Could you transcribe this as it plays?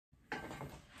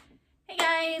Hey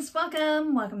guys,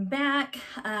 welcome back.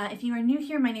 If you are new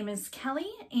here, my name is Kelly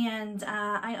and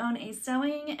I own a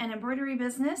sewing and embroidery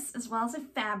business as well as a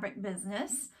fabric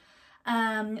business.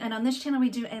 And on this channel we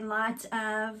do a lot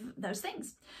of those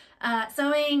things.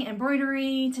 Sewing,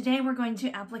 embroidery. Today we're going to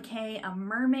applique a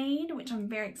mermaid, which I'm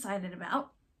very excited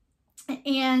about.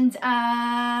 And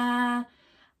occasionally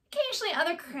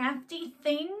other crafty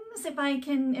things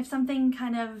if something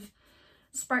kind of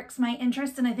sparks my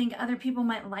interest and I think other people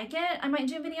might like it, I might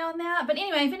do a video on that. But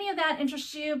anyway, if any of that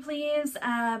interests you, please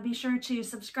be sure to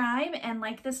subscribe and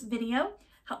like this video.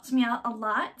 Helps me out a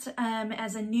lot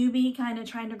as a newbie kind of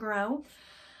trying to grow.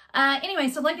 Anyway,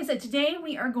 so like I said, today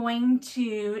we are going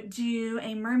to do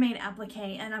a mermaid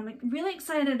applique and I'm really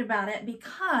excited about it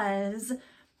because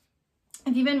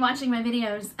if you've been watching my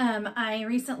videos, I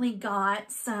recently got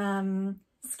some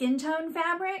skin tone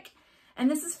fabric. And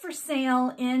this is for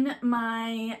sale in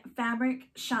my fabric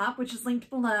shop, which is linked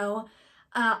below.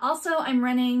 Also, I'm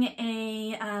running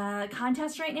a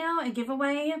contest right now, a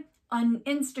giveaway on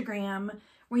Instagram,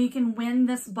 where you can win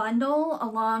this bundle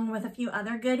along with a few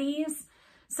other goodies.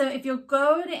 So if you'll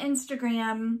go to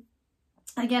Instagram,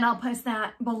 again, I'll post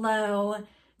that below,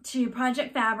 to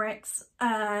Project Fabrics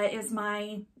is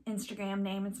my Instagram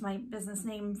name. It's my business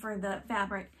name for the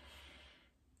fabric.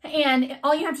 And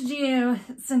all you have to do,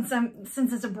 since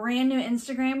it's a brand new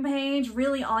Instagram page,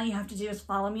 really all you have to do is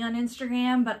follow me on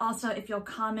Instagram, but also if you'll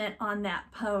comment on that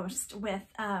post with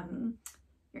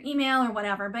your email or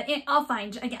whatever. But I'll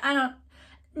find you. Again,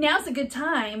 now's a good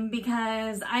time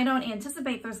because I don't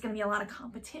anticipate there's going to be a lot of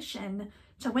competition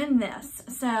to win this.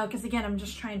 So, because again, I'm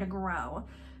just trying to grow.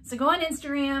 So go on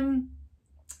Instagram,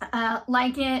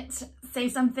 like it, say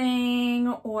something,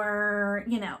 or,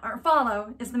 or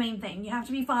follow is the main thing. You have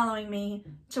to be following me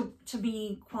to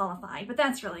be qualified, but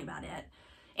that's really about it.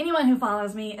 Anyone who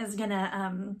follows me is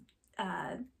gonna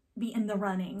be in the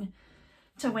running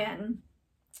to win.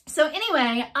 So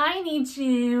anyway, I need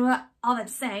to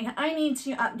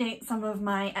update some of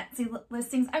my Etsy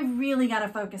listings. I really got to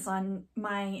focus on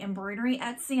my embroidery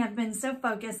Etsy. I've been so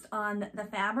focused on the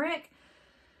fabric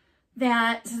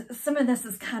that some of this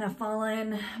has kind of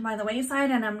fallen by the wayside,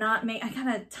 and I got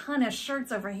a ton of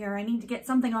shirts over here. I need to get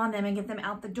something on them and get them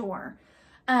out the door.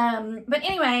 But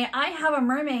anyway, I have a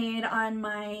mermaid on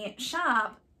my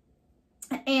shop,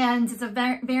 and it's a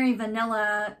very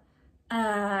vanilla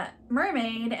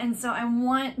mermaid, and so I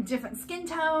want different skin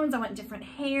tones, I want different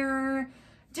hair,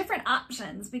 different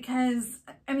options, because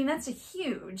I mean that's a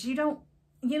huge, you don't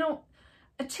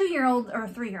a 2-year-old or a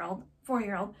 3-year-old,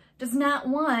 4-year-old does not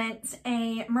want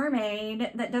a mermaid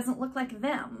that doesn't look like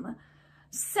them.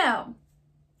 So,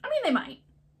 I mean, they might.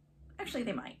 Actually,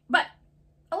 they might. But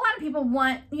a lot of people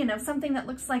want, something that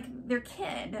looks like their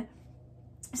kid.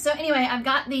 So anyway, I've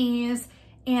got these,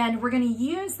 and we're going to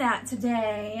use that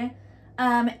today,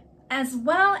 as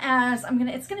well as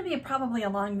it's going to be probably a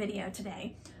long video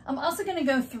today. I'm also going to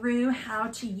go through how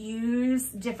to use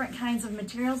different kinds of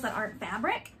materials that aren't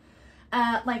fabric.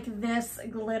 Like this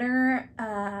glitter,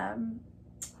 can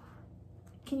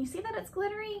you see that it's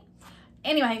glittery?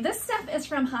 Anyway, this stuff is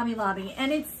from Hobby Lobby,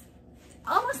 and it's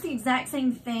almost the exact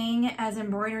same thing as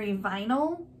embroidery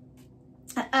vinyl.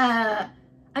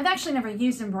 I've actually never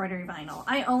used embroidery vinyl.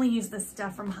 I only use this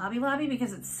stuff from Hobby Lobby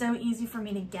because it's so easy for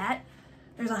me to get.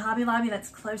 There's a Hobby Lobby that's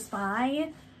close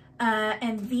by,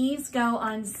 and these go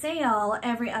on sale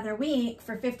every other week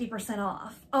for 50%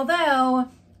 off. Although,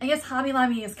 I guess Hobby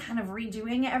Lobby is kind of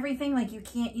redoing everything. Like, you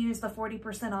can't use the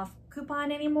 40% off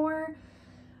coupon anymore,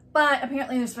 but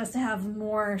apparently they're supposed to have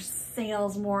more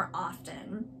sales more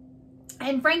often.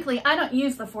 And frankly, I don't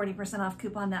use the 40% off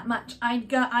coupon that much. I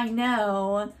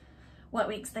know what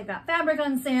weeks they've got fabric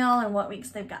on sale and what weeks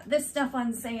they've got this stuff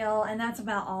on sale, and that's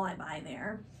about all I buy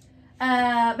there.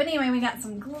 But anyway, we got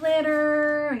some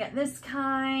glitter. We got this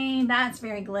kind. That's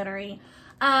very glittery.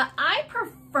 I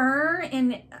prefer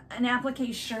in an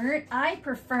applique shirt,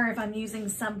 if I'm using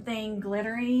something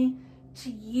glittery to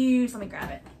use, let me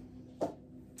grab it,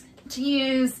 to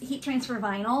use heat transfer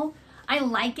vinyl. I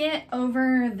like it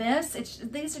over this.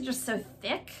 These are just so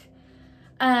thick.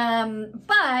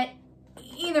 But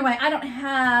either way, I don't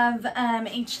have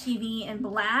HTV in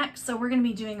black, so we're going to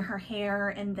be doing her hair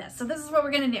in this. So this is what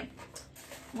we're going to do.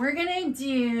 We're going to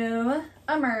do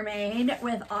a mermaid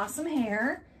with awesome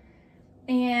hair.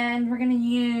 And we're going to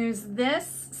use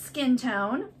this skin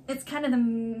tone. It's kind of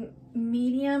the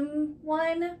medium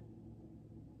one.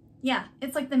 Yeah,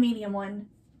 it's like the medium one.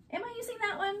 Am I using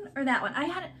that one or that one?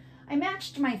 I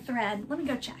matched my thread. Let me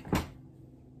go check.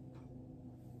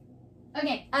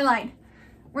 Okay, I lied.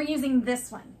 We're using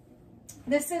this one.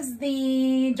 This is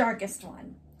the darkest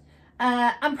one.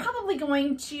 I'm probably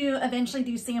going to eventually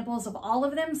do samples of all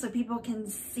of them so people can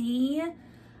see.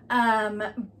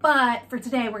 But for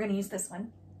today, we're going to use this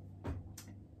one.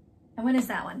 And what is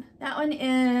that one? That one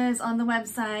is on the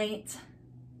website.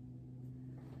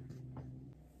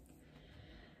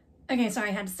 Okay, sorry,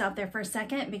 I had to stop there for a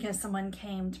second because someone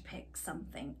came to pick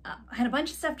something up. I had a bunch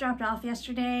of stuff dropped off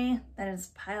yesterday that is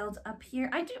piled up here.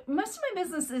 Most of my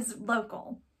business is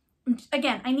local.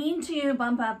 Again, I need to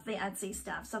bump up the Etsy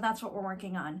stuff, so that's what we're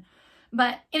working on.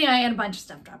 But anyway, I had a bunch of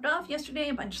stuff dropped off yesterday,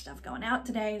 a bunch of stuff going out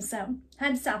today, so I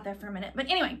had to stop there for a minute. But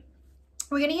anyway,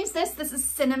 we're gonna use this. This is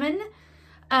cinnamon.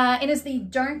 It is the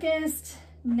darkest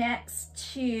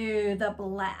next to the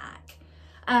black.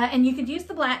 And you could use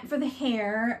the black for the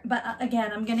hair, but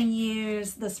again, I'm gonna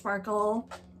use the sparkle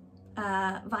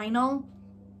vinyl.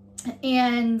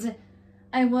 And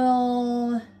I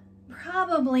will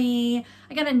probably,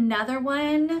 I got another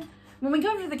one. When we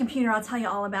go over to the computer, I'll tell you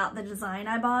all about the design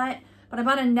I bought, but I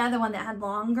bought another one that had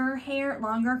longer hair,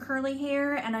 longer curly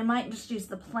hair, and I might just use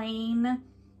the plain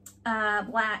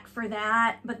black for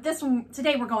that. But this one,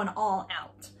 today we're going all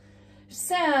out.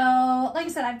 So, like I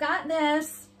said, I've got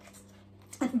this.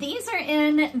 These are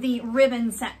in the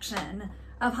ribbon section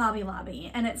of Hobby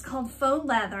Lobby, and it's called faux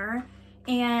leather.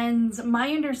 And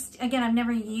again, I've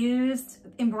never used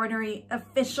embroidery,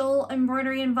 official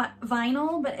embroidery and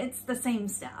vinyl, but it's the same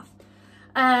stuff.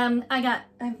 I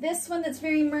have this one that's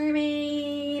very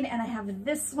mermaid, and I have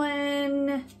this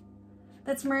one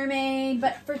that's mermaid.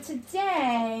 But for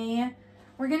today,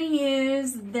 we're gonna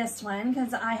use this one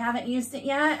because I haven't used it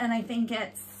yet, and I think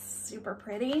it's super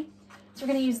pretty. So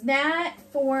we're gonna use that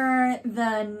for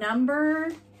the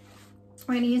number.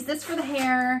 We're gonna use this for the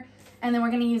hair, and then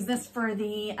we're gonna use this for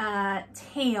the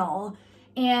tail.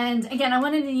 And again, I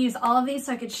wanted to use all of these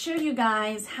so I could show you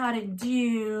guys how to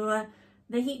do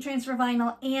the heat transfer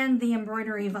vinyl and the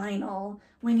embroidery vinyl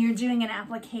when you're doing an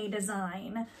applique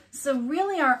design. So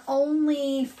really our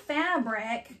only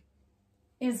fabric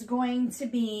is going to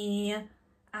be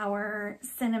our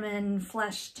cinnamon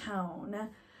flesh tone.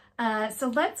 So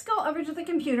let's go over to the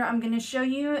computer. I'm going to show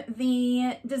you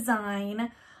the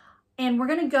design, and we're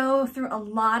going to go through a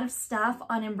lot of stuff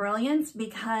on embrilliance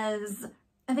because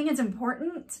I think it's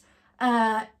important.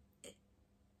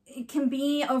 It can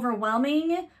be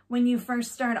overwhelming when you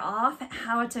first start off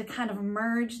how to kind of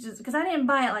merge, because I didn't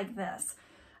buy it like this.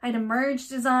 I had to merge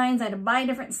designs, I had to buy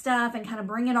different stuff and kind of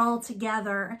bring it all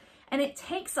together. And it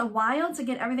takes a while to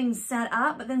get everything set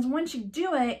up, but then once you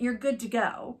do it, you're good to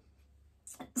go.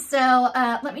 So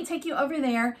let me take you over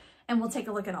there and we'll take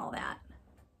a look at all that.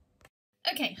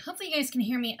 Okay, hopefully you guys can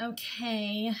hear me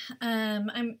okay.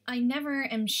 I never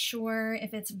am sure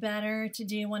if it's better to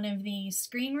do one of the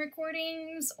screen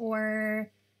recordings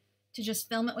or to just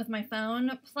film it with my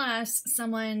phone. Plus,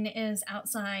 someone is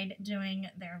outside doing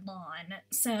their lawn.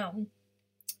 So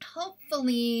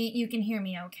hopefully you can hear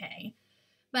me okay.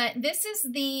 But this is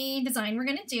the design we're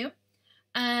gonna do.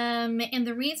 And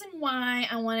the reason why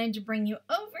I wanted to bring you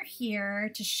over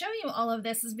here to show you all of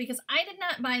this is because I did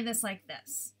not buy this like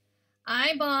this.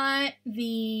 I bought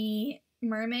the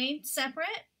mermaid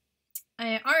separate.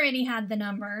 I already had the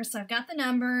numbers, so I've got the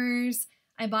numbers.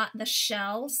 I bought the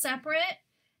shell separate.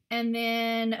 And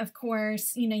then, of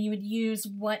course, you know, you would use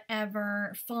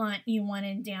whatever font you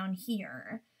wanted down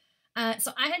here.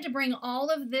 So I had to bring all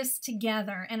of this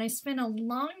together, and I spent a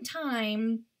long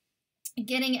time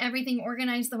getting everything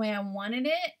organized the way I wanted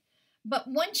it. But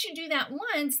once you do that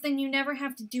once, then you never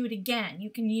have to do it again. You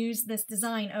can use this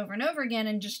design over and over again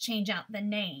and just change out the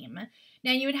name.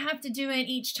 Now you would have to do it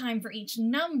each time for each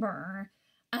number,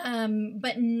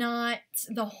 but not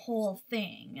the whole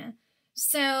thing.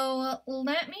 So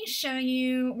let me show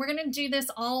you, we're gonna do this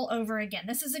all over again.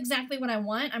 This is exactly what I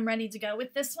want. I'm ready to go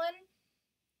with this one.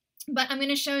 But I'm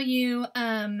gonna show you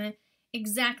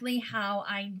exactly how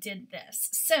I did this.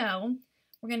 So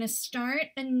we're going to start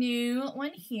a new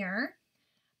one here,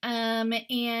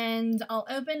 and I'll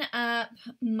open up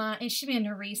it should be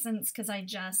under recents because I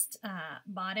just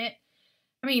bought it.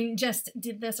 I mean, just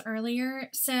did this earlier.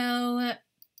 So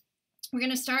we're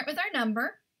going to start with our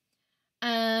number,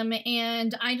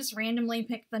 and I just randomly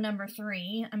picked the number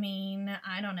 3. I mean,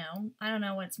 I don't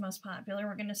know what's most popular.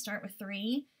 We're going to start with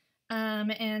 3,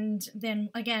 and then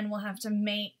again, we'll have to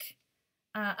make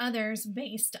others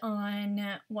based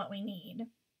on what we need.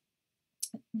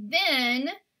 Then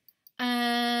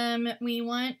we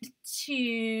want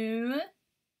to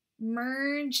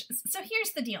merge. So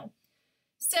here's the deal.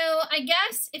 So I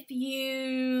guess if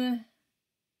you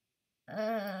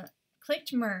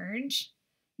clicked merge,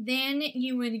 then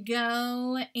you would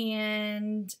go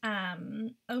and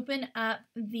open up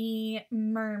the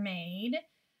mermaid,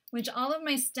 which all of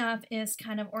my stuff is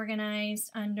kind of organized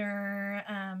under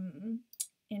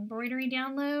embroidery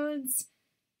downloads.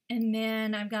 And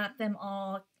then I've got them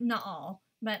all, not all,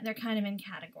 but they're kind of in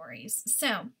categories.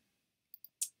 So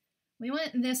we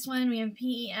want this one, we have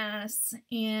PES,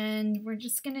 and we're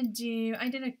just gonna do, I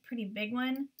did a pretty big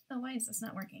one. Oh, why is this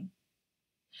not working?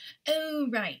 Oh,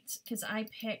 right, because I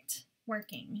picked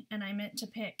working and I meant to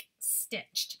pick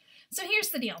stitched. So here's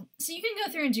the deal. So you can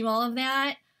go through and do all of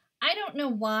that. I don't know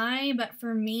why, but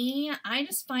for me, I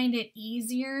just find it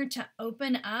easier to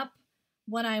open up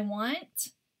what I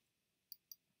want.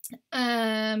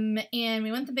 And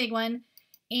we want the big one,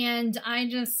 and I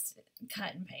just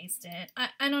cut and paste it.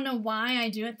 I don't know why I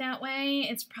do it that way.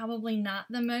 It's probably not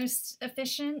the most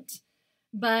efficient,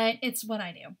 but it's what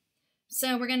I do.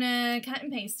 So we're gonna cut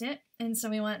and paste it, and so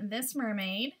we want this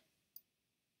mermaid.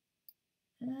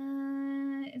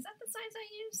 Is that the size I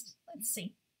used? Let's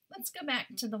see. Let's go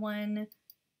back to the one.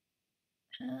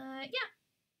 Yeah,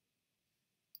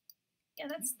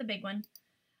 that's the big one.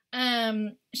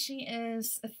 She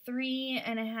is a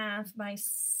 3.5 by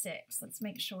 6. Let's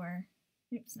make sure.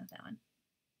 Oops, not that one.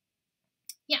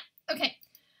 Yeah, okay.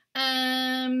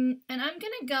 And I'm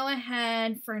gonna go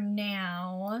ahead for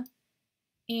now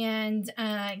and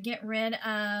get rid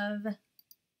of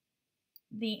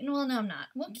the, well, no, I'm not.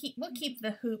 We'll keep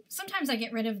the hoop. Sometimes I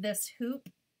get rid of this hoop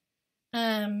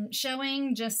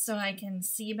showing just so I can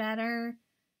see better.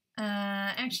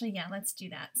 Actually, yeah, let's do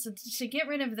that. So to get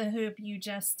rid of the hoop, you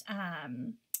just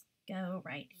go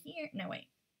right here. No, wait.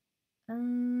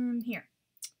 Here.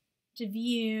 To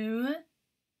view.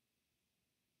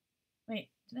 Wait,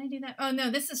 did I do that? Oh,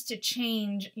 no, this is to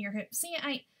change your hoop. See,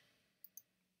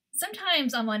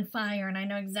 sometimes I'm on fire and I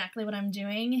know exactly what I'm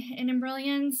doing in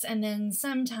Embrilliance, and then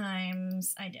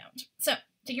sometimes I don't. So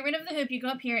to get rid of the hoop, you go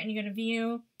up here and you go to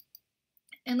view,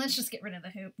 and let's just get rid of the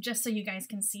hoop just so you guys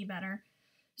can see better.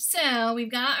 So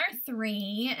we've got our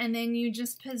 3, and then you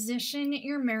just position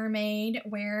your mermaid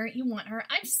where you want her.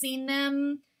 I've seen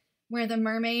them where the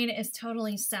mermaid is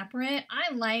totally separate.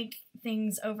 I like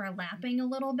things overlapping a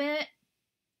little bit.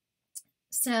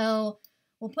 So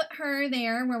we'll put her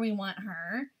there where we want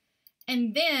her.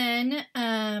 And then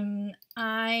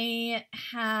I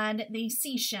had the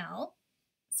seashell.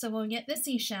 So we'll get the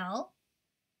seashell.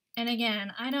 And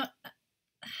again,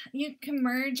 you can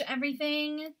merge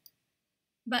everything,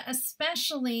 but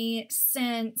especially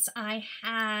since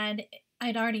I'd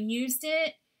already used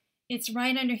it, it's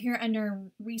right under here under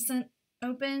recent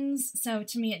opens. So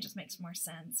to me, it just makes more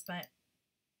sense. But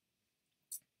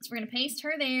so we're going to paste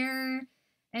her there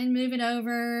and move it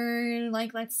over,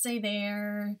 like, let's say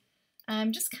there,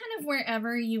 just kind of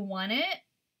wherever you want it.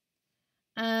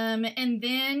 And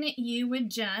then you would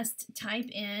just type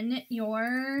in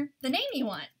the name you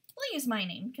want. We'll use my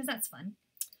name because that's fun.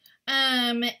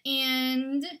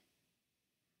 And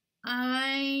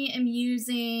I am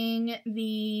using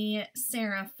the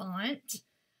Serif font.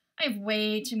 I have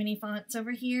way too many fonts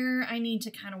over here. I need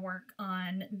to kind of work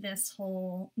on this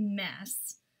whole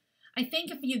mess. I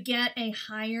think if you get a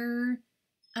higher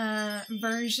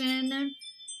version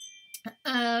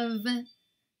of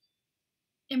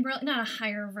not a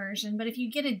higher version, but if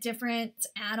you get a different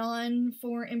add-on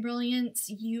for Embrilliance,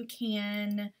 you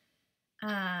can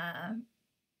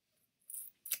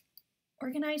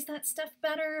organize that stuff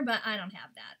better, but I don't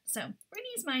have that. So we're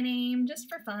gonna use my name just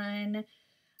for fun.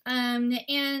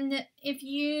 And if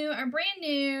you are brand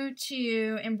new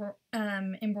to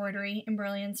embroidery,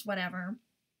 Embrilliance, whatever,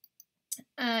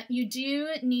 you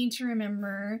do need to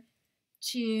remember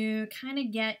to kind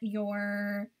of get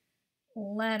your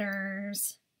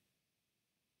letters.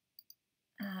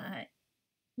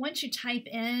 Once you type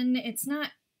in, it's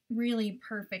not really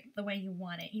perfect the way you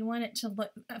want it. You want it to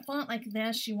look, a font like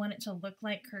this, you want it to look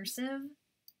like cursive,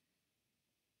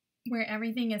 where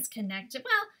everything is connected.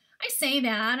 Well, I say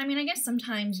that. I mean, I guess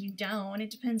sometimes you don't. It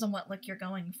depends on what look you're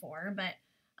going for, but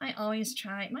I always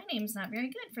try. My name's not very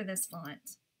good for this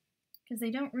font because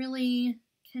they don't really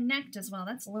connect as well.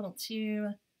 That's a little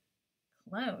too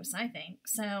close, I think.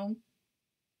 So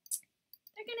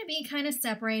they're going to be kind of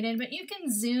separated, but you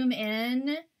can zoom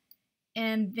in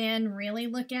and then really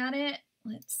look at it.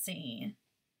 Let's see.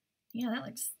 Yeah, that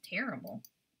looks terrible.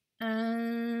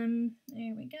 There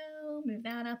we go. Move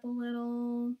that up a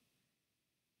little.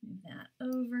 Move that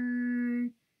over.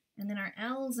 And then our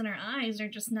L's and our I's are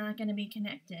just not going to be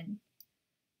connected.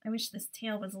 I wish this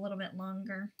tail was a little bit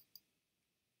longer.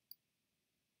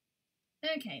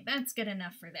 Okay, that's good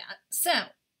enough for that. So,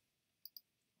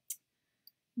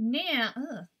 now,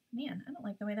 oh man, I don't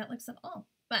like the way that looks at all.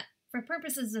 But for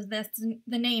purposes of this,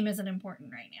 the name isn't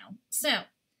important right now. So,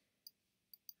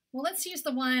 well, let's use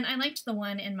the one, I liked the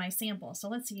one in my sample, so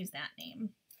let's use that name.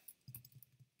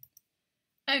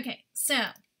 Okay, so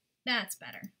that's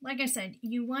better. Like I said,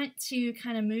 you want to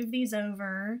kind of move these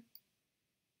over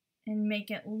and make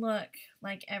it look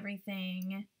like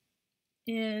everything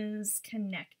is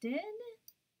connected.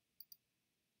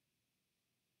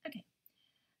 Okay,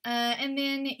 and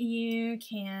then you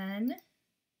can,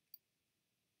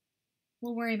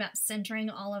 we'll worry about centering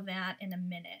all of that in a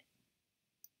minute.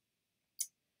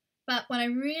 But what I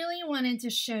really wanted to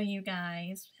show you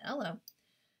guys, hello,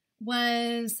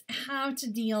 was how to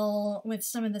deal with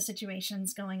some of the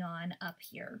situations going on up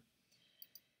here.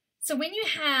 So when you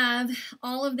have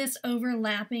all of this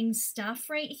overlapping stuff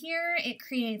right here, it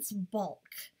creates bulk.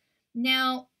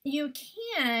 Now, you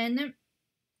can,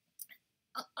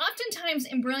 oftentimes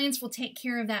embroilliance will take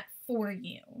care of that for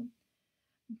you.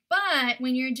 But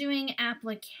when you're doing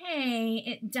applique,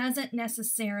 it doesn't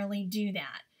necessarily do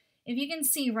that. If you can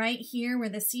see right here where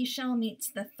the seashell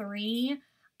meets the 3,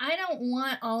 I don't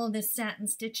want all of this satin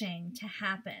stitching to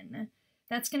happen.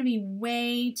 That's going to be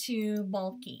way too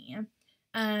bulky.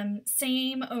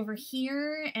 Same over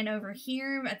here and over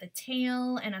here at the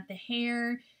tail and at the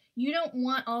hair. You don't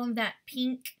want all of that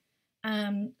pink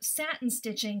satin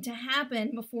stitching to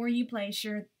happen before you place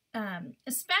your,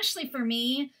 especially for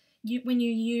me, when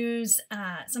you use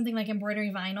something like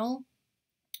embroidery vinyl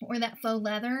or that faux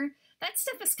leather, that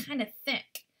stuff is kind of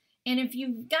thick. And if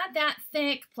you've got that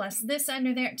thick plus this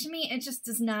under there, to me, it just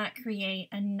does not create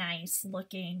a nice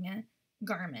looking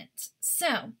garment.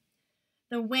 So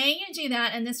the way you do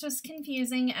that, and this was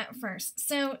confusing at first.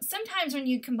 So sometimes when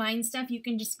you combine stuff, you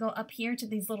can just go up here to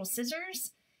these little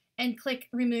scissors and click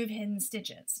remove hidden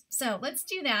stitches. So let's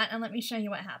do that and let me show you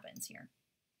what happens here.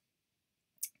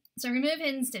 So remove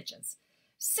hidden stitches.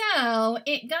 So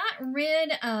it got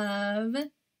rid of,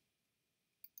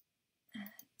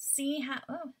 see how,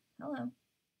 oh, hello.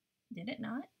 Did it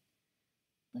not?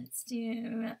 Let's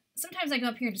do, sometimes I go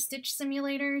up here to Stitch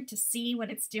Simulator to see what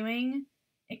it's doing.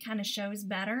 It kind of shows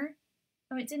better.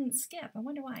 Oh, it didn't skip. I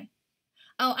wonder why.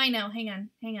 Oh, I know. Hang on.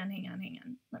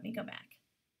 Let me go back.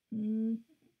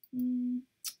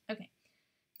 Okay.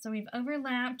 So we've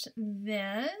overlapped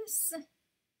this.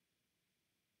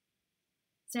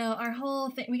 So our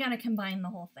whole thing, we got to combine the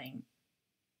whole thing.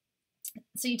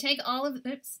 So you take all of,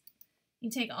 oops, you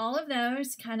take all of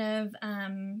those, kind of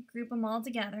group them all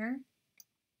together.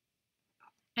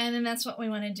 And then that's what we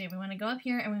want to do. We want to go up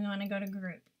here and we want to go to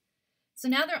group. So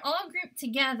now they're all grouped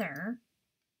together.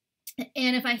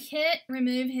 And if I hit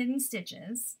remove hidden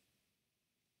stitches,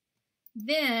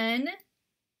 then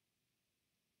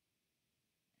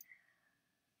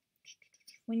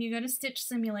when you go to Stitch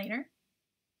Simulator,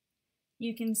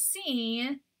 you can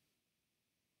see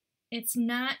it's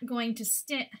not going to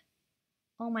stitch.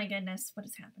 Oh my goodness, what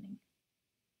is happening?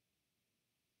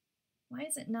 Why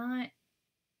is it not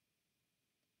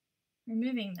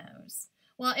removing those?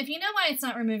 Well, if you know why it's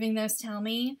not removing those, tell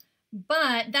me,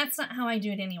 but that's not how I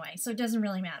do it anyway, so it doesn't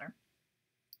really matter.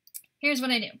 Here's what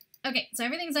I do. Okay, so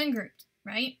everything's ungrouped,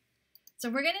 right?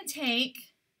 So we're going to take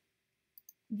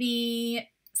the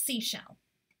seashell,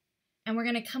 and we're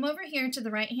going to come over here to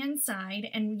the right-hand side,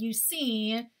 and you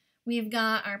see we've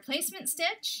got our placement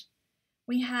stitch.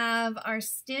 We have our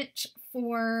stitch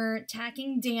for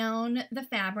tacking down the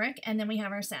fabric, and then we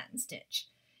have our satin stitch.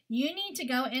 You need to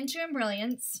go into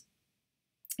embroilliance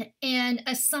and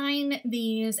assign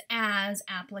these as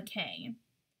applique.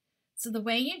 So the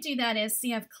way you do that is,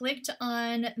 see, I've clicked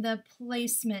on the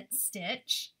placement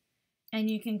stitch, and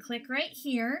you can click right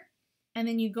here, and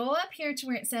then you go up here to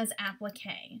where it says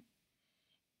applique.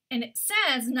 And it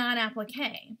says not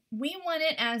applique. We want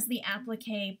it as the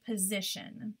applique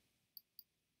position.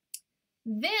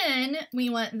 Then we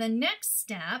want the next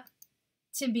step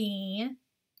to be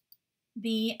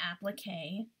the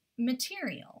applique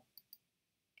material.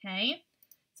 Okay,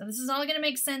 so this is all going to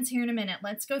make sense here in a minute.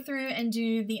 Let's go through and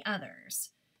do the others.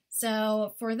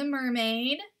 So for the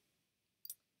mermaid,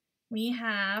 we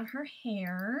have her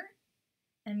hair,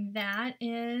 and that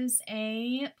is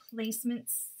a placement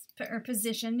or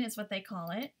position is what they call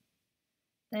it.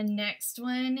 The next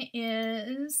one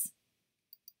is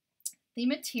the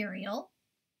material.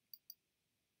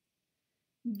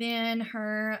 Then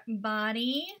her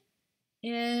body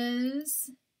is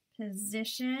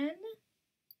position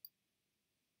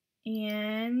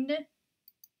and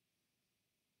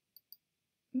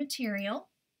material.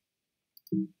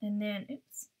 And then,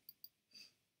 oops.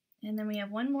 And then we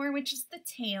have one more, which is the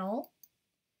tail.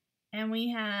 And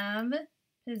we have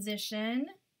position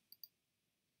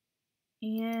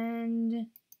and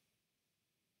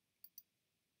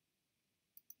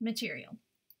material.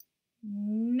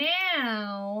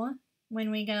 Now,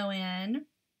 when we go in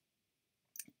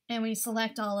and we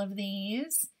select all of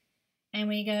these and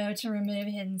we go to remove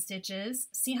hidden stitches,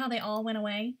 see how they all went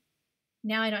away?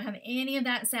 Now I don't have any of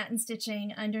that satin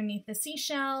stitching underneath the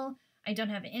seashell. I don't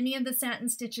have any of the satin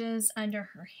stitches under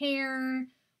her hair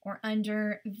or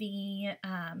under the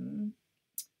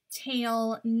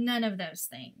tail, none of those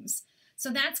things.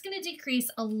 So that's going to decrease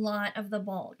a lot of the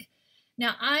bulk.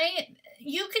 Now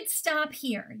you could stop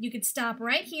here. You could stop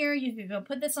right here. You could go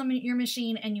put this on your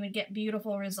machine and you would get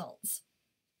beautiful results.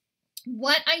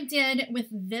 What I did with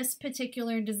this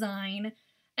particular design,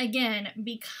 again,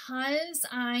 because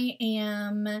I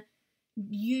am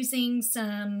using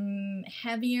some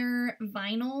heavier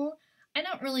vinyl, I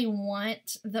don't really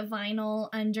want the vinyl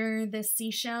under the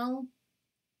seashell.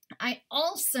 I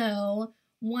also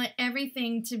want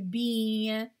everything to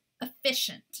be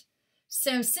efficient.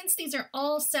 So since these are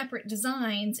all separate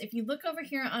designs, if you look over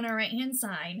here on our right-hand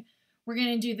side, we're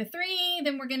going to do the 3,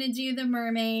 then we're going to do the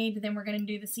mermaid, then we're going to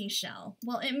do the seashell.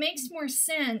 Well, it makes more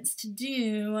sense to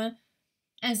do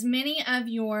as many of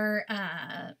your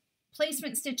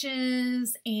placement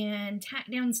stitches and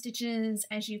tack down stitches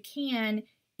as you can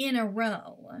in a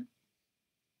row.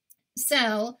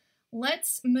 So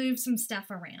let's move some stuff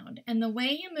around. And the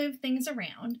way you move things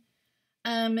around,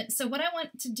 so what I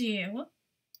want to do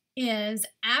is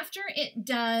after it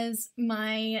does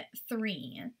my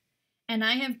 3, and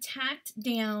I have tacked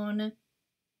down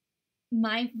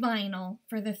my vinyl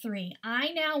for the 3,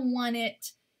 I now want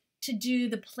it to do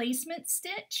the placement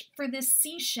stitch for this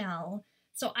seashell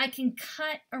so I can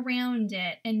cut around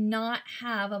it and not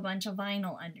have a bunch of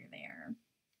vinyl under there.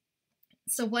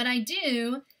 So what I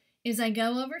do is I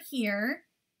go over here,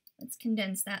 let's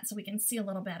condense that so we can see a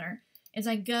little better, is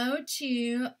I go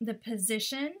to the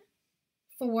position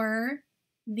for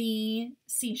the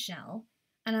seashell,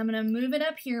 and I'm going to move it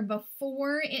up here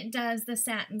before it does the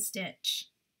satin stitch.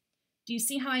 Do you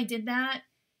see how I did that?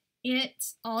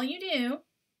 It's all you do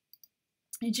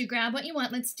is you grab what you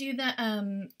want. Let's do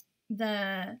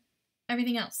the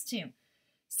everything else too.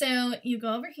 So you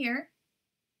go over here,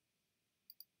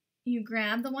 you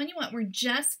grab the one you want. We're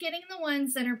just getting the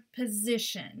ones that are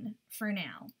position for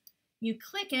now. You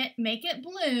click it, make it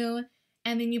blue,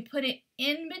 and then you put it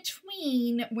in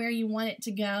between where you want it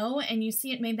to go, and you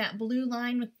see it made that blue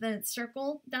line with the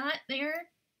circle dot there,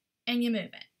 and you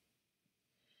move it.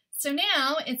 So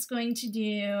now it's going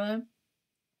to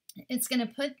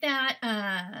put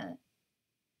that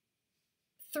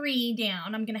 3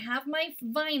 down. I'm going to have my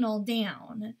vinyl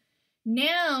down.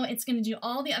 Now it's going to do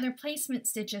all the other placement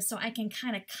stitches so I can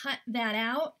kind of cut that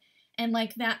out, and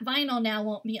like that vinyl now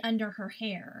won't be under her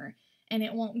hair and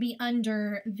it won't be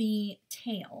under the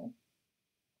tail.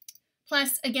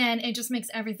 Plus, again, it just makes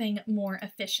everything more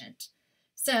efficient.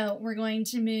 So we're going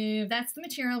to move, that's the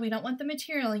material. We don't want the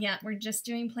material yet. We're just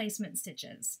doing placement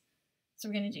stitches. So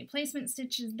we're going to do placement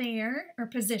stitches there, or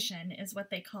position is what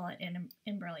they call it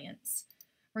in Brilliance.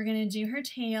 We're going to do her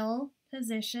tail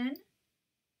position.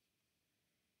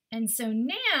 And so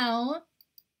now,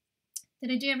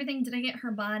 did I do everything? Did I get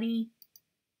her body?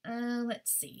 Let's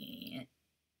see.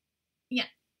 Yeah.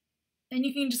 And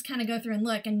you can just kind of go through and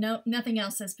look, and nothing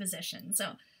else says position.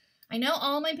 So I know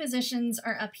all my positions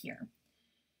are up here.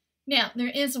 Now, there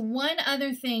is one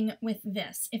other thing with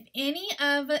this. If any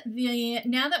of the,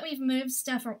 now that we've moved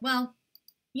stuff, well,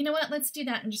 you know what? Let's do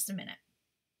that in just a minute.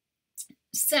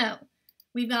 So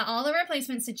we've got all of our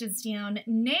placement stitches down.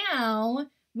 Now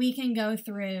we can go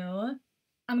through,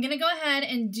 I'm going to go ahead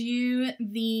and do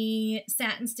the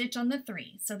satin stitch on the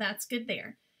 3. So that's good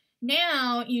there.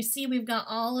 Now you see we've got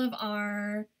all of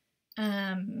our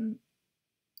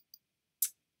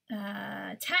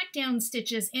tack down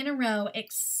stitches in a row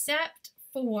except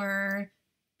for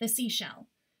the seashell.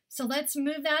 So let's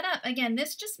move that up. Again,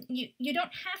 this just, you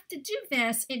don't have to do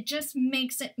this. It just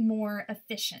makes it more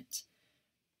efficient.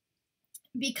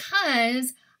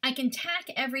 Because I can tack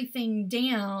everything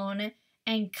down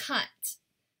and cut.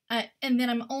 And then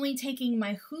I'm only taking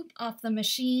my hoop off the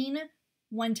machine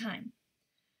one time.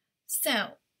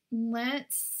 So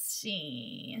let's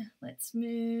see. Let's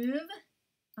move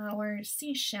our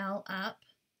seashell up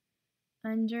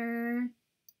under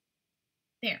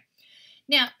there.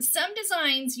 Now, some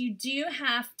designs you do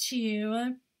have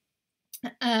to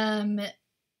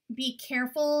be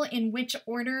careful in which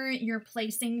order you're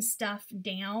placing stuff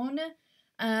down.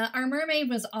 Our mermaid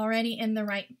was already in the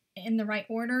right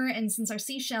order, and since our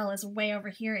seashell is way over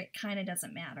here, it kind of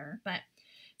doesn't matter. But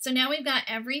so now we've got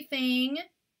everything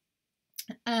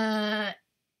tacked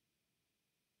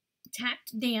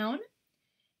down,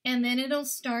 and then it'll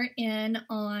start in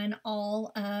on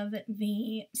all of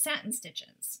the satin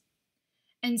stitches.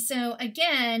 And so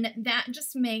again, that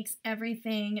just makes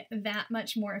everything that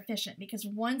much more efficient, because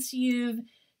once you've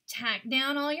tacked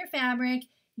down all your fabric,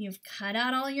 you've cut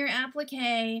out all your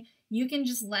applique, you can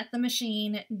just let the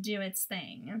machine do its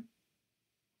thing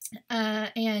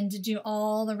and do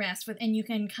all the rest with, and you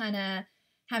can kind of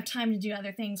have time to do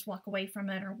other things, walk away from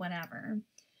it or whatever.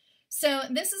 So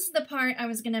this is the part I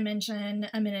was going to mention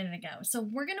a minute ago. So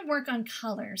we're going to work on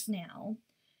colors now.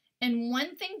 And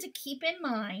one thing to keep in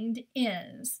mind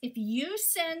is if you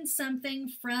send something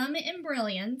from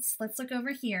Embrilliance, let's look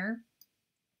over here.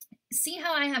 See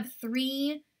how I have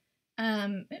three,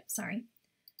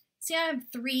 See I have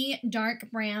three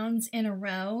dark browns in a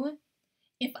row?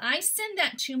 If I send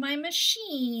that to my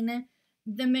machine,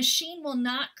 the machine will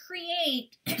not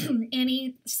create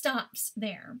any stops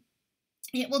there.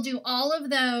 It will do all of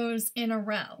those in a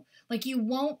row. Like you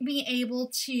won't be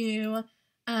able to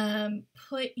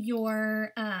put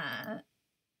your,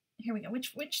 here we go,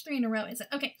 which three in a row is it?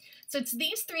 Okay, so it's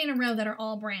these three in a row that are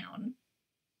all brown.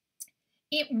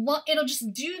 It'll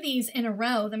just do these in a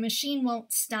row. The machine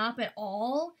won't stop at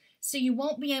all, so you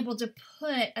won't be able to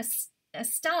put a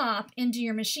stop into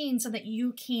your machine so that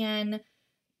you can,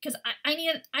 because I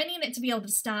need it to be able to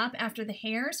stop after the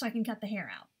hair so I can cut the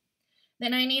hair out.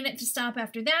 Then I need it to stop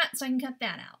after that so I can cut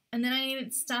that out. And then I need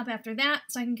it to stop after that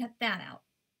so I can cut that out.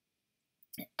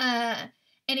 And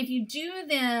if you do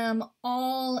them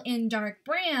all in dark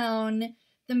brown,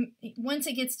 once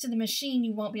it gets to the machine,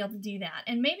 you won't be able to do that.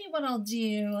 And maybe what I'll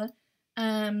do,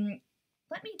 let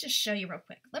me just show you real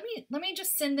quick. Let me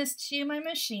just send this to my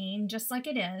machine just like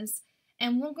it is,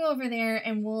 and we'll go over there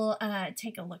and we'll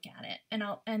take a look at it, and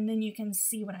then you can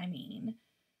see what I mean.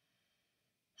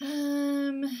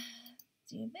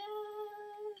 Do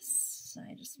this.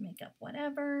 I just make up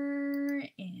whatever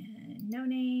and no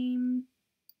name.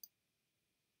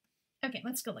 Okay,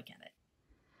 let's go look at it.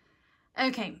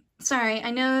 Okay, sorry,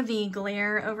 I know the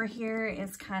glare over here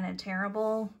is kind of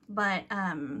terrible, but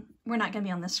we're not going to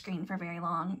be on the screen for very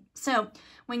long. So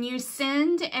when you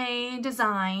send a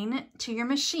design to your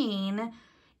machine,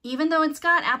 even though it's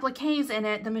got appliques in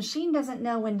it, the machine doesn't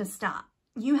know when to stop.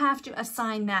 You have to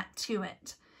assign that to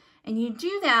it. And you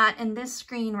do that in this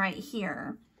screen right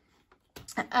here.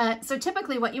 So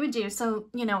typically what you would do, so,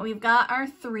 you know, we've got our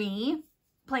 3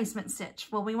 placement stitch.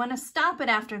 Well, we want to stop it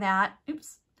after that.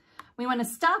 Oops. We want to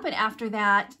stop it after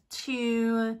that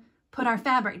to put our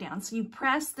fabric down. So you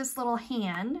press this little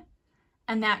hand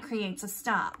and that creates a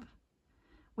stop.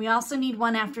 We also need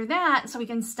one after that so we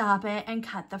can stop it and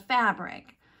cut the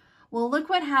fabric. Well, look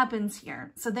what happens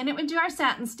here. So then it would do our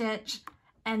satin stitch,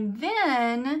 and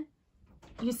then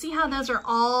you see how those are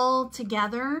all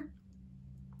together?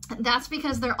 That's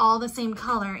because they're all the same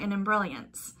color in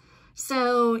Embrilliance.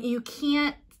 So you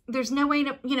can't, there's no way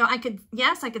to, you know, I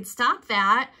could stop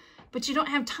that, but you don't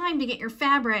have time to get your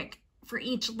fabric for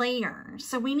each layer.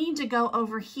 So we need to go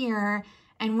over here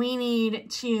and we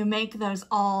need to make those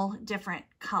all different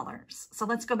colors. So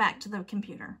let's go back to the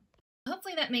computer.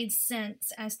 Hopefully that made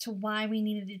sense as to why we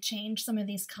needed to change some of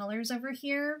these colors over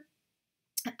here.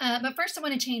 But first I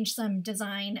want to change some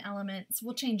design elements.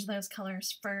 We'll change those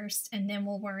colors first, and then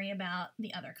we'll worry about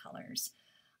the other colors.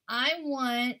 I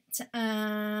want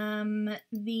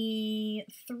the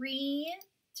 3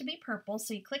 to be purple,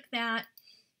 so you click that,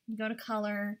 you go to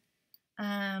color.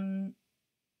 For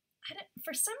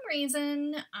some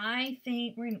reason, I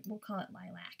think we'll call it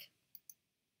lilac.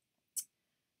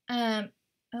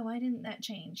 Oh, why didn't that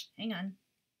change? Hang on.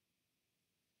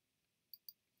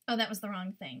 Oh, that was the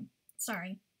wrong thing.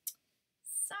 Sorry.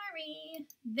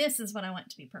 This is what I want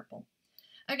to be purple.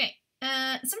 Okay.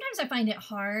 Sometimes I find it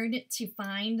hard to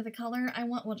find the color I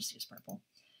want. We'll just use purple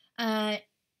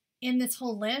in this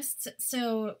whole list.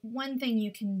 So one thing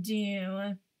you can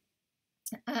do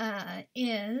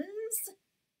is,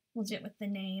 we'll do it with the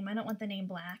name. I don't want the name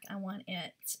black. I want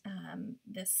it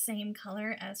the same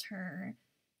color as her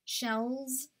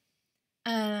shells.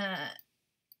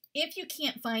 If you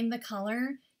can't find the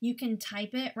color, you can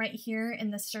type it right here in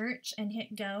the search and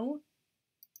hit go.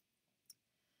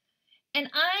 And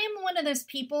I'm one of those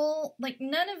people, like,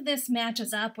 none of this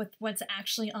matches up with what's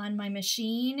actually on my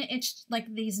machine. It's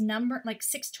like these like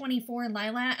 624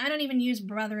 lilac. I don't even use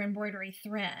Brother embroidery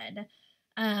thread.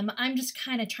 I'm just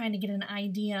kind of trying to get an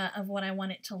idea of what I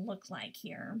want it to look like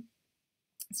here.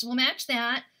 So we'll match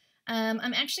that.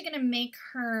 I'm actually going to make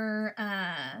her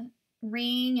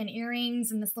ring and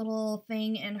earrings and this little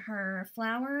thing in her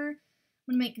flower.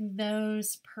 I'm going to make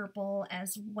those purple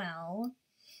as well.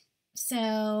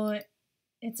 So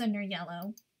it's under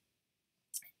yellow.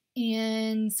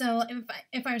 And so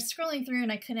if I was scrolling through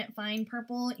and I couldn't find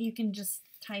purple, you can just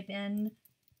type in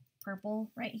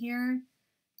purple right here.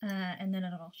 and then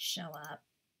it'll show up.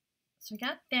 So we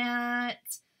got that.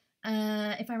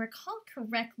 If I recall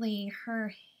correctly,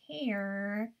 her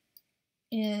hair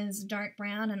is dark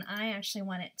brown, and I actually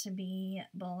want it to be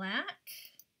black.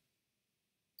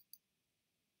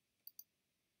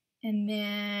 And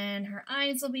then her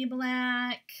eyes will be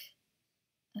black.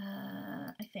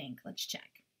 I think. Let's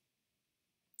check.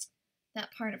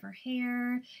 That part of her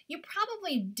hair. You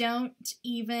probably don't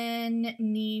even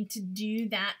need to do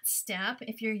that step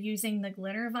if you're using the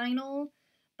glitter vinyl,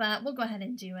 but we'll go ahead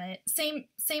and do it. Same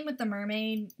with the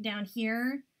mermaid down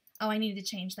here. Oh, I need to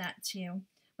change that too.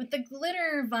 With the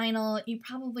glitter vinyl, you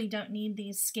probably don't need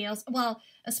these scales. Well,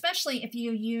 especially if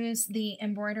you use the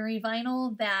embroidery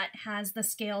vinyl that has the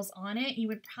scales on it, you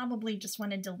would probably just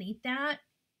want to delete that.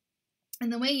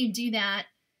 And the way you do that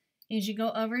is you go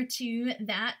over to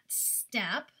that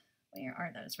step. Where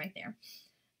are those? Right there.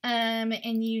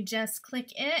 And you just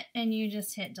click it and you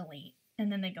just hit delete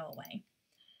and then they go away.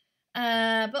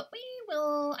 But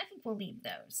I think we'll leave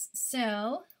those.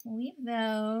 So we'll leave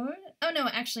those. Oh no,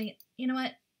 actually, you know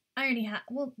what? I already have,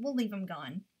 we'll leave them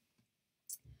gone.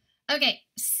 Okay,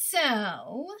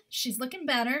 so she's looking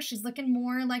better. She's looking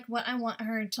more like what I want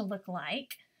her to look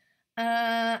like.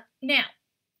 Now,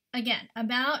 again,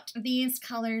 about these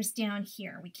colors down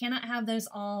here. We cannot have those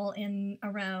all in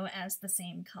a row as the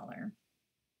same color.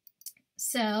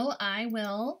 So I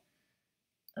will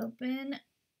open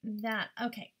that.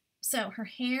 Okay, so her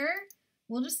hair,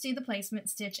 we'll just do the placement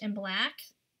stitch in black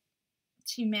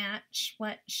to match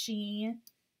what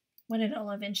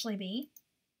it'll eventually be.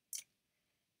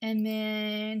 And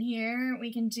then here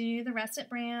we can do the russet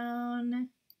brown.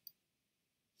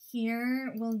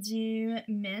 Here we'll do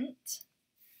mint,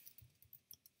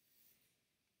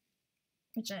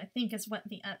 which I think is what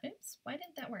the, oops, why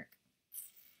didn't that work?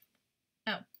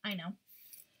 Oh, I know.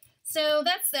 So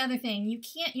that's the other thing.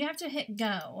 You have to hit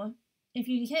go. If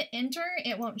you hit enter,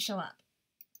 it won't show up.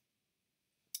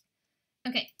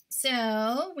 Okay,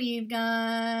 so we've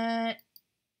got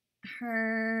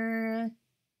her,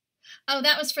 oh,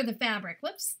 that was for the fabric.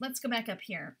 Whoops, let's go back up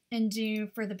here and do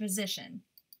for the position.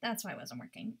 That's why it wasn't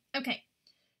working. Okay,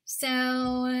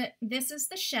 so this is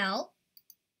the shell.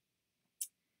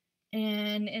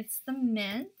 And it's the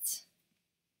mint.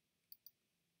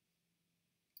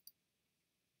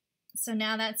 So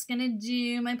now that's going to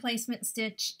do my placement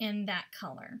stitch in that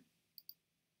color.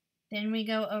 Then we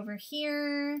go over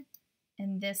here,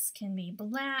 and this can be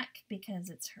black because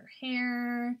it's her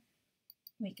hair.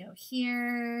 We go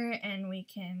here, and we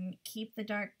can keep the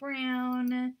dark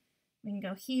brown. We can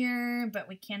go here, but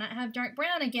we cannot have dark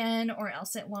brown again, or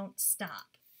else it won't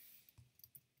stop.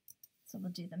 So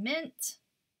we'll do the mint.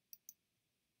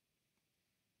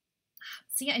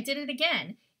 See, I did it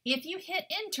again. If you hit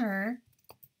enter,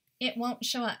 it won't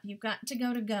show up. You've got to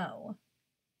go to go.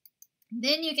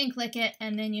 Then you can click it,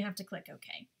 and then you have to click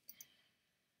OK.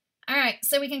 All right,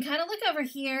 so we can kind of look over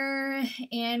here,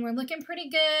 and we're looking pretty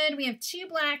good. We have two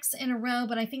blacks in a row,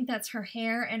 but I think that's her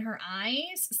hair and her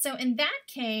eyes. So in that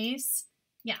case,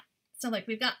 yeah. So look,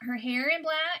 we've got her hair in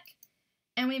black,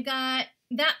 and we've got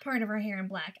that part of her hair in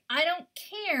black. I don't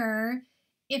care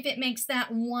if it makes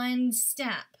that one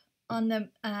step on the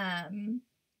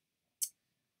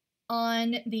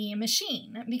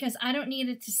machine, because I don't need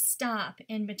it to stop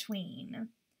in between.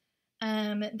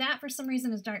 That for some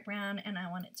reason is dark brown, and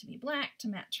I want it to be black to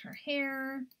match her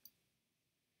hair.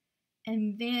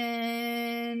 And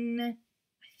then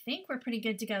I think we're pretty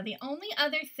good to go. The only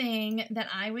other thing that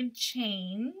I would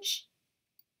change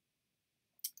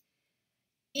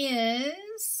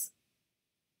is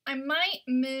I might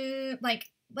move, like,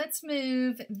 let's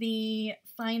move the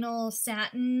final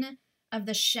satin of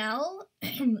the shell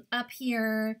up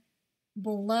here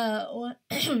below,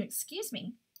 excuse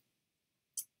me,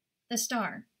 the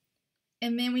star.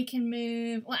 And then we can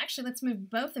move, well, actually, let's move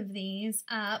both of these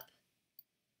up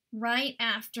right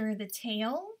after the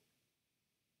tail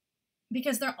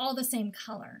because they're all the same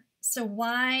color. So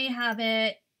why have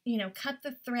it, you know, cut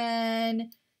the thread,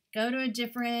 go to a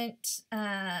different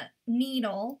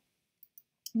needle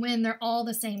when they're all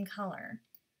the same color?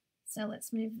 So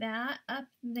let's move that up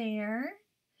there.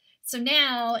 So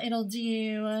now it'll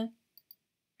do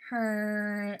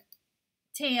her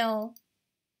tail,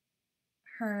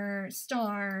 her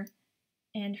star,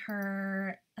 and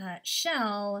her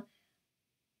shell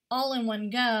all in one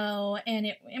go. And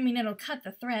it'll cut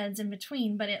the threads in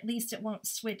between, but at least it won't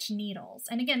switch needles.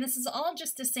 And again, this is all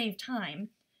just to save time.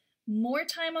 More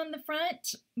time on the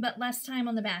front, but less time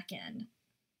on the back end.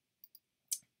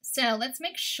 So let's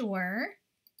make sure.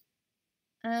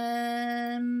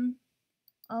 I'll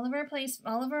all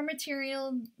of our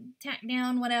material, tack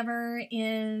down, whatever,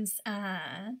 is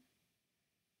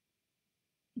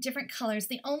different colors.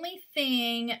 The only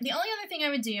other thing I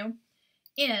would do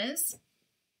is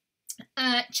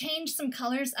change some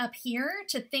colors up here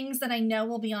to things that I know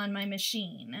will be on my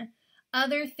machine.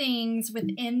 Other things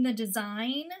within the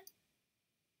design,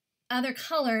 other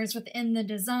colors within the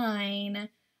design,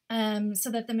 so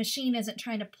that the machine isn't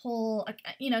trying to pull,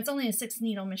 it's only a 6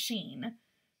 needle machine.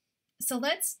 So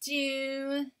let's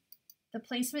do the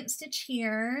placement stitch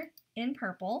here in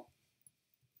purple.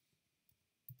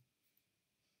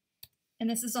 And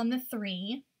this is on the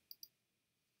 3.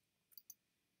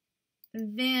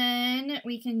 Then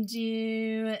we can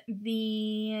do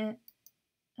the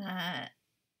tack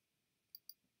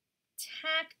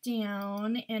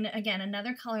down in, again,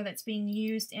 another color that's being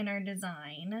used in our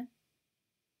design.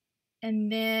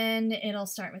 And then it'll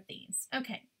start with these.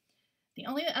 Okay. The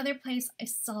only other place I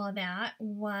saw that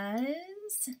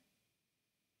was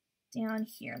down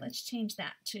here. Let's change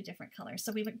that to a different color.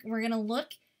 So we're going to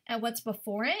look at what's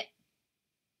before it.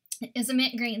 It is a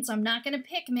mint green, so I'm not going to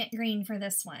pick mint green for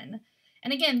this one.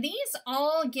 And again, these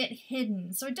all get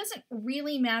hidden, so it doesn't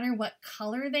really matter what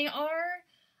color they are.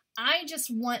 I just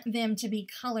want them to be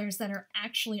colors that are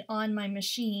actually on my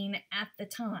machine at the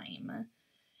time.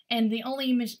 And the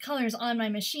only colors on my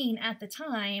machine at the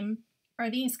time are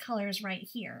these colors right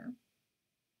here.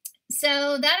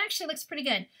 So that actually looks pretty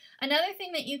good. Another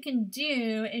thing that you can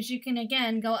do is you can,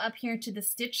 again, go up here to the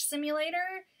stitch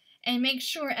simulator and make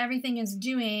sure everything is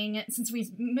doing, since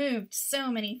we've moved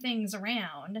so many things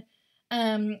around,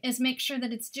 is make sure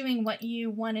that it's doing what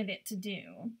you wanted it to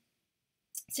do.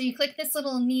 So you click this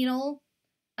little needle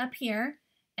up here,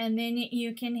 and then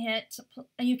you can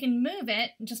move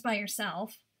it just by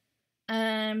yourself.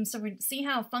 So we see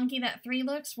how funky that 3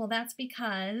 looks? Well, that's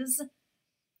because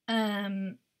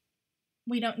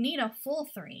we don't need a full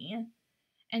 3.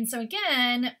 And so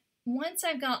again, once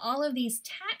I've got all of these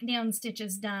tack down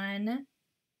stitches done,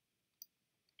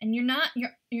 and you're not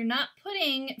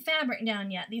putting fabric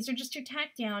down yet, these are just your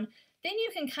tack down, then you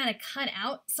can kind of cut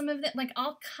out some of it. Like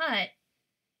I'll cut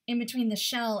in between the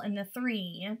shell and the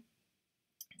 3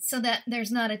 so that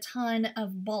there's not a ton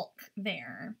of bulk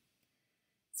there.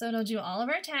 So it'll do all of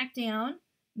our tack down,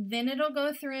 then it'll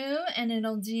go through and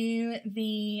it'll do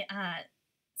the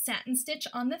satin stitch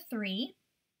on the 3.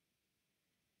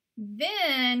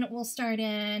 Then we'll start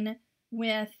in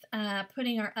with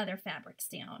putting our other fabrics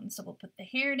down. So we'll put the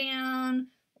hair down,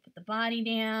 we'll put the body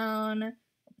down,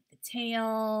 we'll put the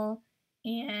tail,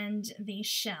 and the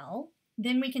shell.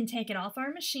 Then we can take it off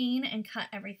our machine and cut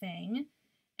everything.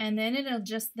 And then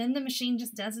then the machine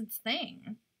just does its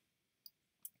thing.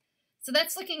 So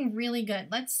that's looking really good.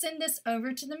 Let's send this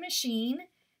over to the machine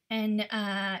and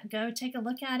go take a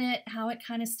look at it, how it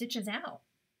kind of stitches out.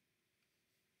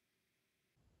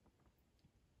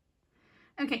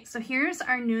 Okay, so here's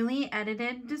our newly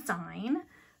edited design.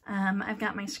 I've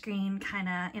got my screen kind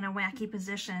of in a wacky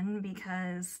position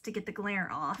because to get the glare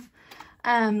off.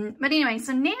 But anyway,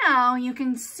 so now you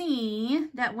can see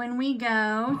that when we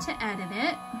go to edit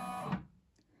it,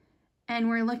 and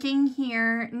we're looking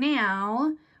here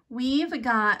now, we've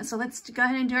got, so let's go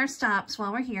ahead and do our stops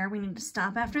while we're here. We need to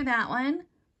stop after that one.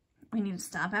 We need to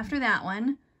stop after that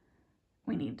one.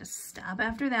 We need to stop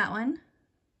after that one.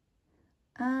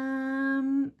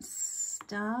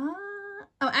 Stop.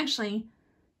 Oh, actually,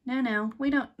 no, we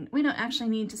don't actually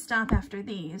need to stop after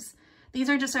these. These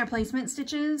are just our placement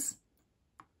stitches.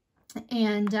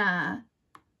 And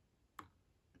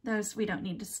those, we don't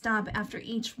need to stop after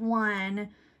each one.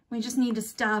 We just need to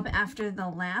stop after the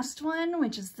last one,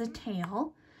 which is the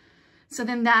tail. So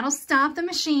then that'll stop the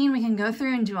machine. We can go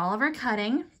through and do all of our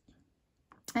cutting.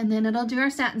 And then it'll do our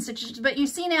satin stitches. But you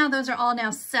see now, those are all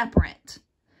now separate.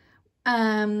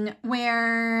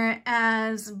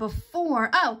 Whereas before,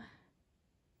 oh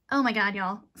my God,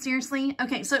 y'all, seriously?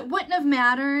 Okay, so it wouldn't have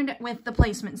mattered with the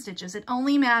placement stitches. It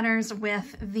only matters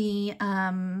with the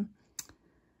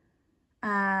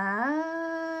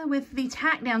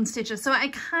tack down stitches. So I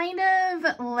kind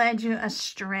of led you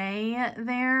astray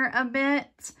there a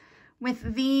bit.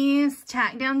 With these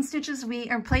tack down stitches,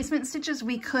 or placement stitches,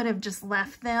 we could have just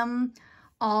left them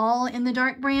all in the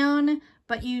dark brown,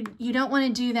 but you don't want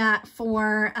to do that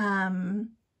for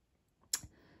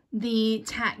the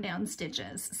tack down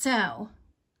stitches. So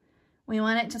we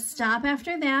want it to stop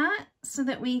after that so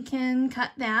that we can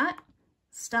cut that,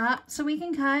 stop so we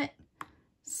can cut,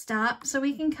 stop so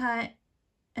we can cut,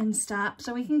 and stop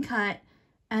so we can cut,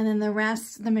 and then the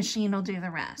rest, the machine will do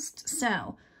the rest.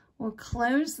 So we'll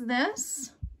close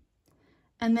this,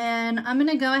 and then I'm going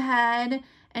to go ahead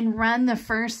and run the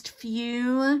first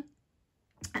few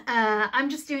I'm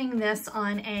just doing this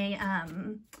on a,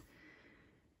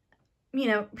 you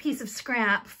know, piece of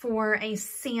scrap for a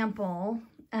sample,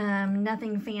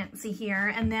 nothing fancy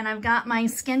here. And then I've got my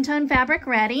skin tone fabric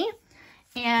ready.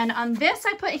 And on this,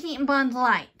 I put Heat and Bond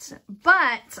Light,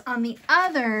 but on the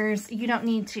others, you don't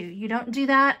need to. You don't do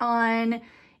that on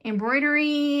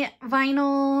embroidery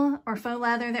vinyl or faux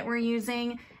leather that we're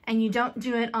using, and you don't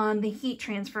do it on the heat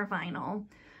transfer vinyl.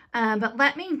 But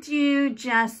let me do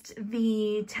just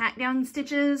the tack down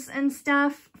stitches and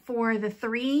stuff for the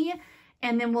 3,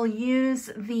 and then we'll use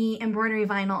the embroidery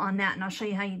vinyl on that, and I'll show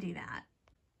you how you do that.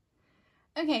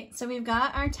 Okay, so we've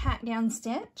got our tack down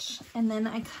stitch, and then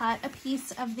I cut a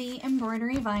piece of the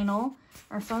embroidery vinyl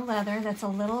or faux leather that's a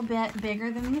little bit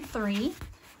bigger than the 3.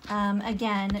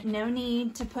 Again, no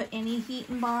need to put any heat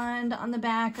and bond on the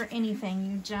back or anything.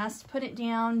 You just put it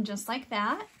down just like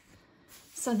that.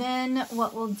 So then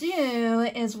what we'll do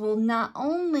is we'll not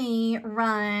only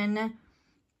run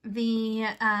the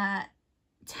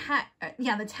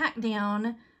tack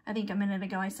down. I think a minute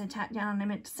ago I said tack down, I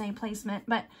meant to say placement,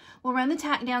 but we'll run the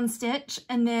tack down stitch,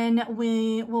 and then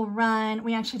we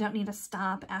actually don't need to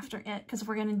stop after it because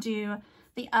we're going to do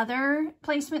the other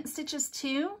placement stitches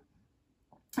too,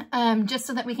 just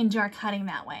so that we can do our cutting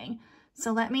that way.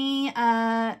 So let me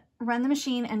run the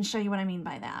machine and show you what I mean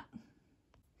by that.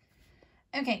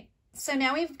 Okay, so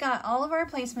now we've got all of our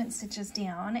placement stitches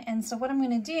down, and so what I'm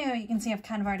going to do, you can see I've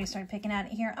kind of already started picking at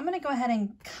it here. I'm going to go ahead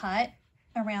and cut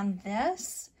around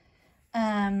this.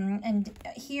 And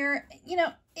here, you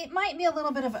know, it might be a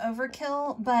little bit of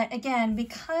overkill, but again,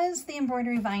 because the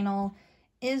embroidery vinyl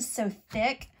is so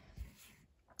thick,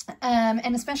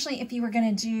 and especially if you were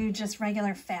going to do just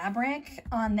regular fabric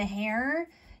on the hair,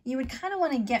 you would kind of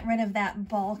want to get rid of that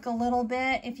bulk a little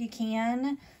bit if you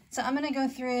can. So I'm going to go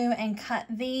through and cut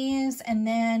these, and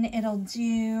then it'll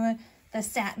do the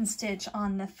satin stitch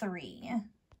on the 3.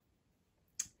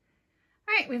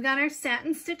 All right, we've got our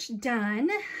satin stitch done,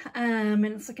 and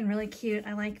it's looking really cute.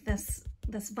 I like this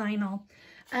vinyl.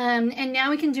 And now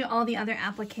we can do all the other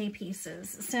applique pieces.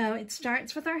 So it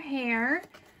starts with our hair,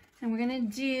 and we're gonna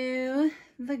do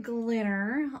the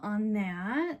glitter on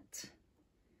that.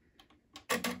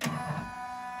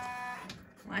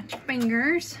 Watch your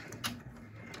fingers.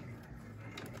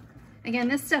 Again,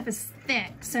 this stuff is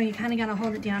thick, so you kind of gotta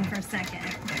hold it down for a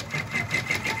second.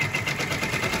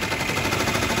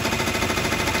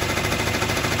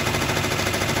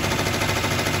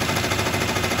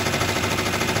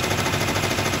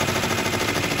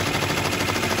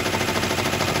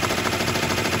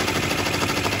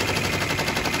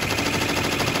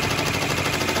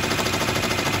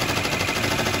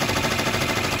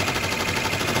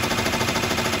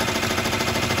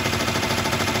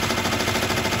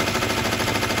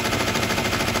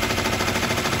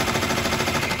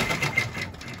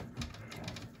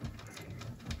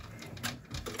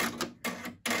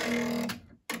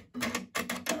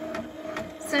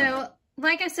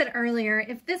 Like I said earlier,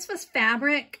 if this was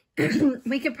fabric,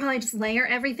 we could probably just layer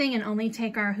everything and only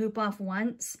take our hoop off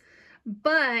once.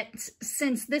 But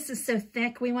since this is so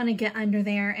thick, we want to get under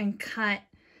there and cut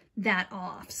that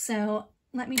off. So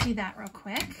let me do that real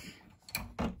quick.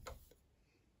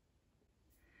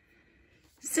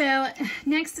 So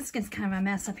next, it's kind of a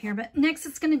mess up here, but next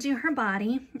it's going to do her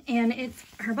body, and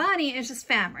her body is just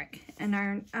fabric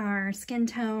and our skin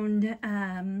toned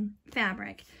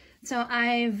fabric. So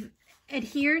I've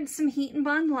adhered some Heat and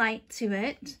Bond Light to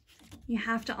it. You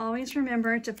have to always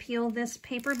remember to peel this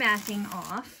paper backing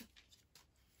off.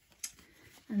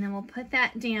 And then we'll put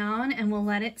that down and we'll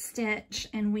let it stitch,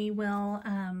 and we will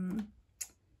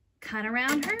cut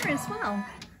around her as well.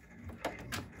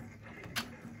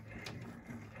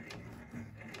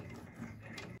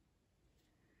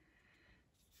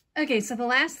 Okay, so the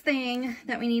last thing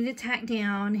that we need to tack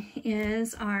down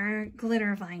is our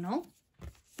glitter vinyl.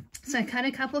 So I cut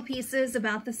a couple pieces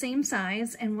about the same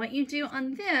size, and what you do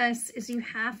on this is you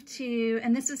have to,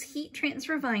 and this is heat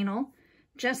transfer vinyl,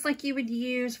 just like you would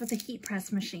use with a heat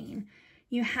press machine.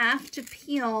 You have to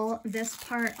peel this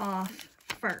part off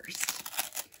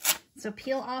first. So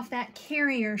peel off that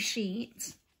carrier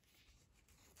sheet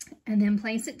and then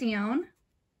place it down,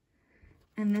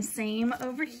 and the same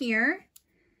over here.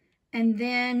 And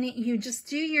then you just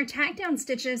do your tack down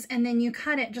stitches, and then you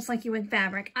cut it just like you would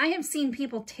fabric. I have seen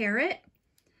people tear it.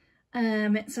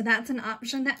 So that's an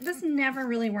option. This never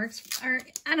really works. Or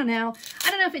I don't know. I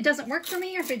don't know if it doesn't work for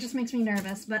me or if it just makes me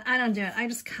nervous, but I don't do it. I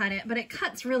just cut it, but it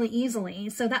cuts really easily.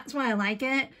 So that's why I like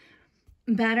it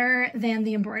better than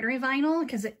the embroidery vinyl,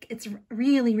 because it's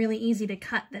really, really easy to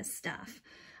cut this stuff.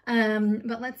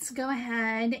 But let's go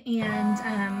ahead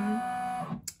and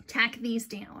tack these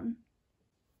down.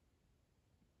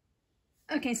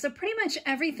 Okay, so pretty much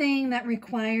everything that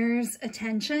requires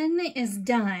attention is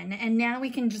done, and now we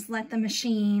can just let the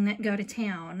machine go to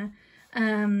town.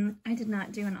 I did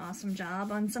not do an awesome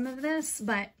job on some of this,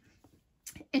 but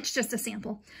it's just a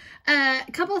sample. A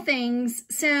couple of things.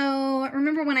 So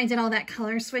remember when I did all that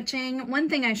color switching? One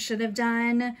thing I should have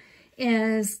done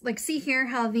is, like, see here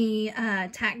how the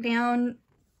tack down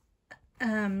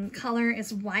color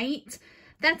is white?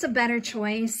 That's a better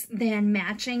choice than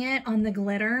matching it on the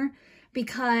glitter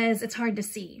because it's hard to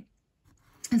see,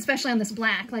 especially on this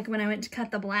black. Like when I went to cut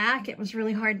the black, it was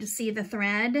really hard to see the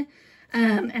thread.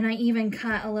 And I even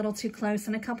cut a little too close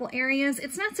in a couple areas.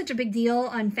 It's not such a big deal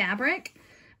on fabric,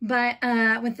 but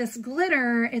with this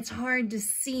glitter, it's hard to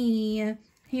see.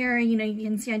 Here, you know, you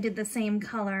can see I did the same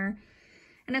color,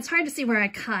 and it's hard to see where I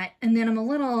cut. And then I'm a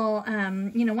little,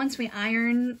 you know, once we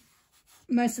iron,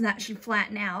 most of that should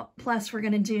flatten out. Plus, we're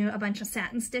going to do a bunch of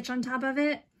satin stitch on top of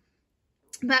it.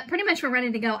 But pretty much we're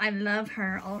ready to go. I love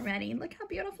her already. Look how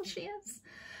beautiful she is.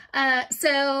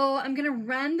 So I'm going to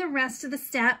run the rest of the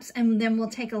steps, and then we'll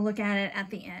take a look at it at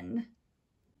the end.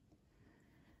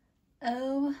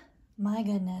 Oh my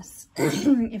goodness.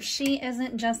 If she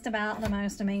isn't just about the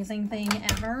most amazing thing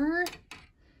ever.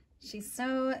 She's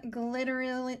so glittery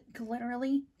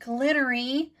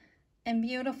and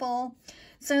beautiful.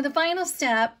 So the final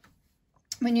step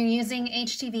when you're using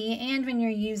HTV and when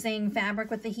you're using fabric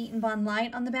with the Heat and Bond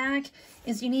light on the back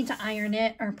is you need to iron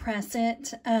it or press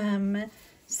it.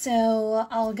 So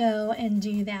I'll go and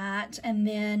do that, and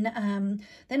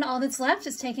then all that's left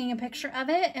is taking a picture of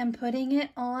it and putting it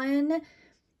on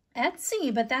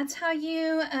Etsy. But that's how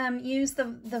you use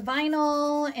the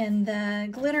vinyl and the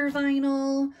glitter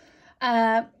vinyl.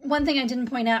 One thing I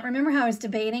didn't point out, remember how I was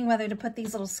debating whether to put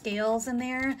these little scales in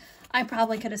there? I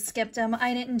probably could have skipped them.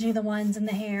 I didn't do the ones in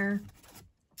the hair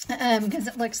because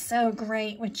it looks so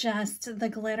great with just the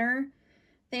glitter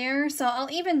there. So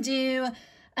I'll even do,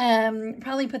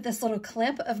 probably put this little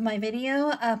clip of my video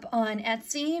up on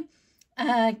Etsy.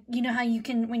 You know how you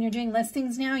can, when you're doing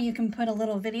listings now, you can put a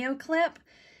little video clip.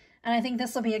 And I think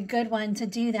this will be a good one to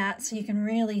do that so you can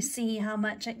really see how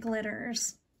much it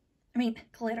glitters. I mean,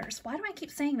 glitters. Why do I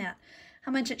keep saying that?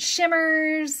 How much it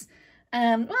shimmers.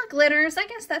 Well, glitters. I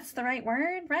guess that's the right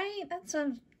word, right? That's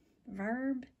a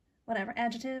verb. Whatever.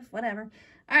 Adjective. Whatever.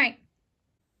 All right.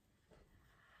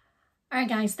 All right,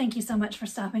 guys. Thank you so much for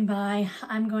stopping by.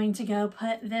 I'm going to go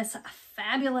put this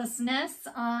fabulousness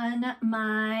on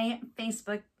my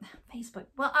Facebook.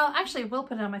 Well, I will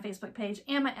put it on my Facebook page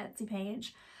and my Etsy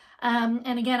page.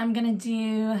 And again, I'm going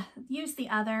to use the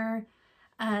other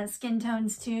skin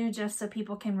tones too, just so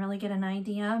people can really get an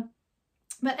idea.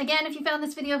 But again, if you found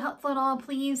this video helpful at all,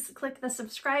 please click the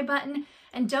subscribe button,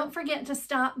 and don't forget to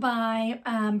stop by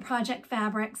Project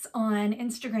Fabrics on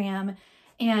Instagram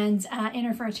and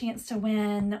enter for a chance to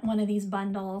win one of these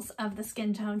bundles of the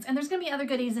skin tones. And there's going to be other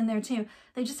goodies in there too.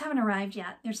 They just haven't arrived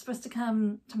yet. They're supposed to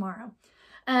come tomorrow,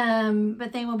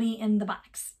 but they will be in the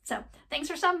box. So thanks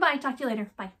for stopping by. Talk to you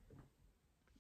later. Bye.